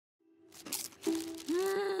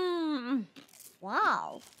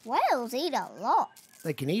Wow, whales eat a lot.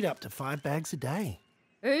 They can eat up to 5 bags a day.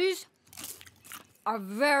 These are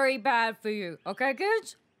very bad for you, okay,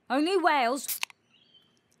 kids? Only whales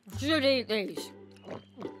should eat these.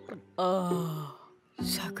 Oh,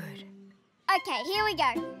 so good. Okay, here we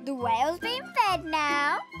go. The whale's been fed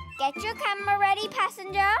now. Get your camera ready,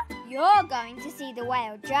 passenger. You're going to see the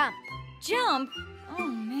whale jump. Jump? Oh,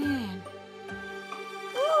 man.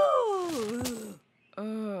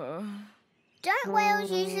 Don't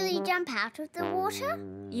whales usually jump out of the water?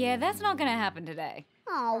 Yeah, that's not going to happen today.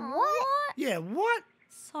 Oh, what? Yeah, what?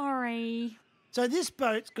 Sorry. So this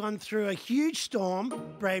boat's gone through a huge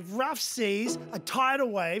storm, braved rough seas, a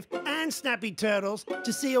tidal wave, and snappy turtles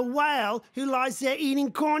to see a whale who lies there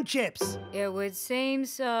eating corn chips. It would seem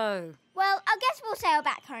so. Well, I guess we'll sail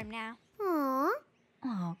back home now. Aww.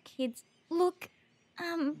 Oh, kids, look,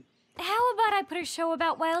 how about I put a show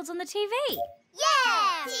about whales on the TV?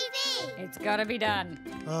 Yeah! TV! It's gotta be done.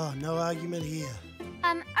 Oh, no argument here.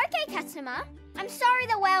 Okay, customer. I'm sorry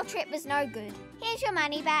the whale trip was no good. Here's your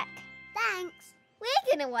money back. Thanks.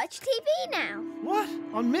 We're gonna watch TV now. What?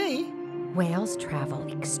 On me? Whales travel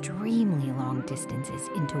extremely long distances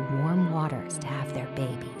into warm waters to have their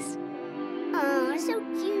babies. Oh, so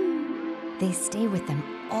cute. They stay with them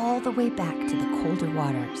all the way back to the colder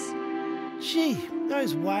waters. Gee,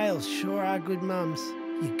 those whales sure are good mums.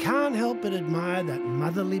 You can't help but admire that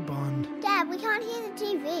motherly bond. Dad, we can't hear the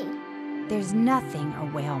TV. There's nothing a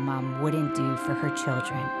whale mom wouldn't do for her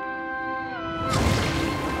children.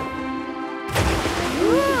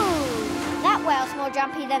 Ooh, that whale's more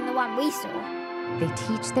jumpy than the one we saw. They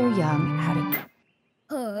teach their young how to...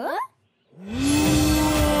 Huh?